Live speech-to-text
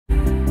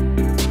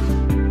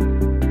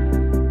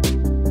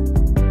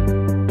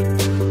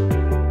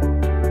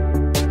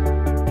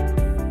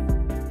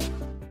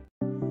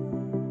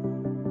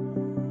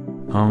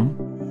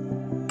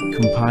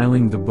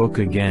compiling the book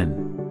again.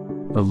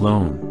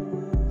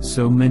 Alone.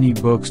 So many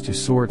books to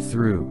sort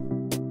through.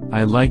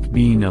 I like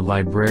being a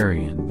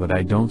librarian, but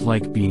I don't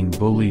like being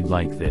bullied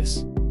like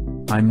this.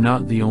 I'm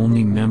not the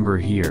only member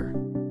here.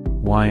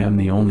 Why I'm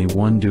the only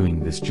one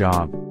doing this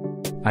job?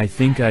 I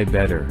think I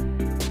better.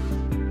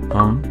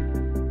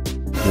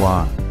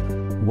 Why?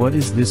 What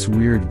is this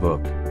weird book?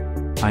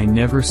 I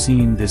never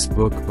seen this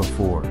book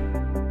before.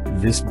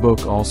 This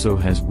book also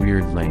has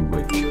weird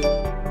language.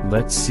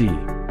 Let's see.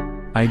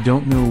 I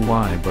don't know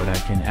why, but I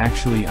can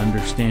actually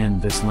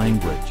understand this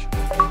language.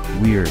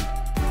 Weird.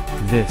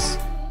 This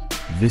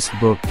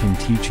book can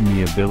teach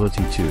me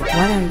ability to. What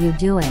are you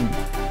doing?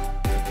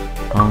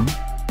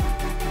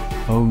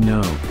 Oh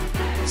no.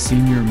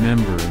 Senior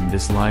member in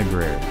this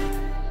library.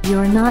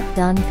 You're not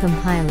done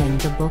compiling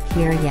the book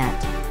here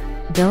yet.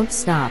 Don't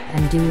stop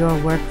and do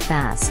your work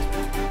fast.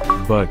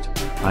 But,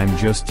 I'm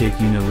just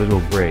taking a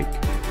little break.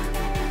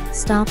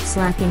 Stop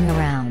slacking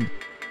around.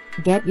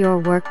 Get your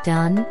work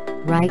done,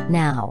 right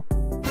now.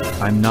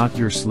 I'm not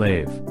your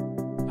slave.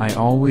 I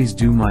always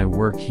do my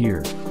work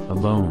here,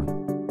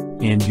 alone.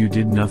 And you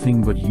did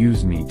nothing but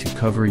use me to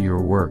cover your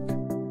work.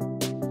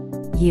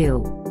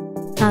 You.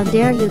 How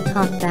dare you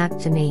talk back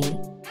to me?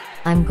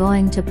 I'm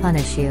going to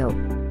punish you.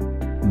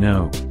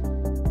 No.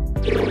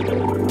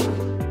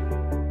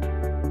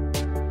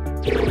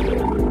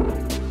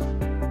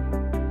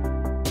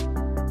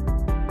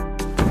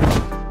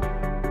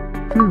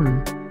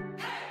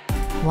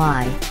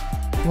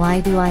 Why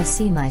do I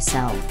see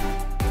myself?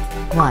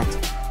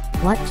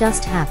 What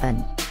just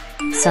happened?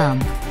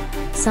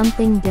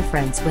 Something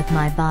different with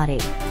my body.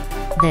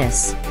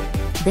 This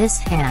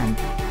hand.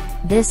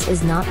 This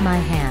is not my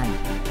hand.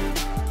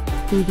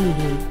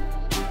 Hee.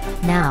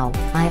 Now,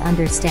 I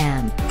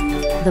understand.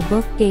 The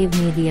book gave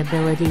me the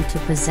ability to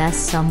possess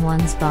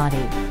someone's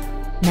body.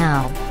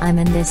 Now, I'm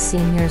in this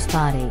senior's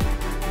body.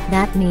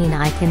 That mean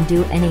I can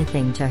do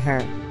anything to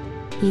her.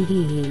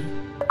 Hee.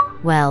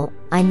 Well,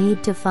 I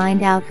need to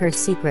find out her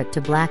secret to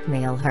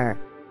blackmail her.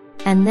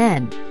 And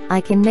then, I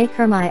can make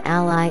her my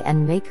ally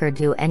and make her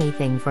do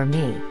anything for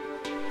me.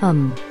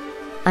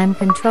 I'm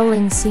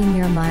controlling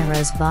Senior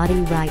Myra's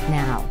body right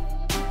now.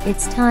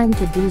 It's time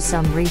to do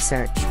some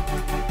research.